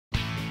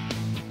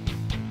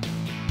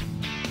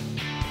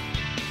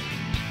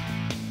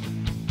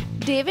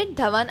David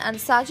Dhawan and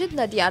Sajid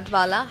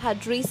Nadyadwala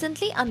had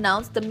recently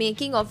announced the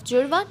making of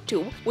Judwaa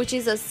 2, which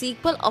is a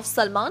sequel of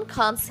Salman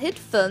Khan's hit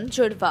film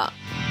Judwaa.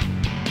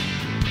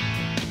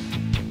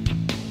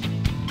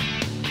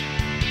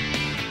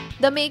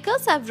 The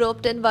makers have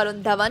roped in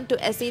Varun Dhawan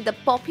to essay the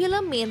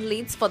popular main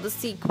leads for the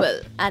sequel.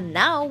 And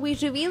now we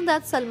reveal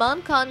that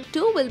Salman Khan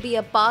too will be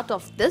a part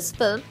of this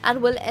film and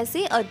will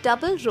essay a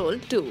double role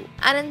too.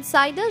 An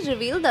insider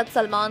revealed that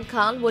Salman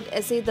Khan would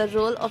essay the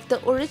role of the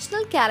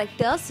original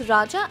characters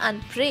Raja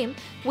and Prem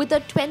with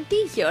a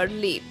 20-year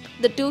leap.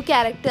 The two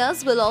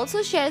characters will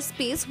also share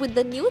space with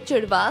the new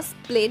Judwaas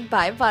played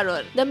by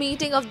Varun. The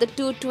meeting of the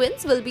two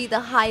twins will be the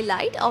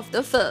highlight of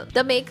the film.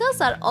 The makers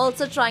are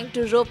also trying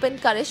to rope in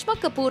Karishma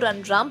Kapoor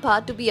and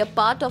Rambha to be a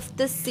part of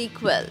this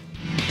sequel.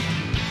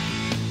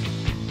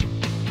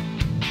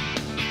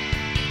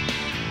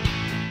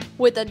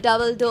 With a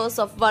double dose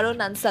of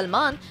Varun and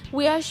Salman,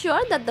 we are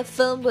sure that the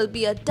film will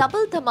be a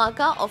double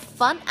dhamaka of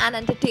fun and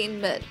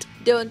entertainment.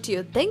 Don't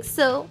you think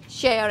so?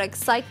 Share your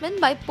excitement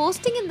by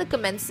posting in the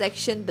comment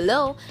section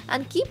below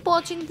and keep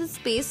watching this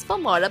space for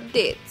more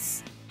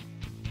updates.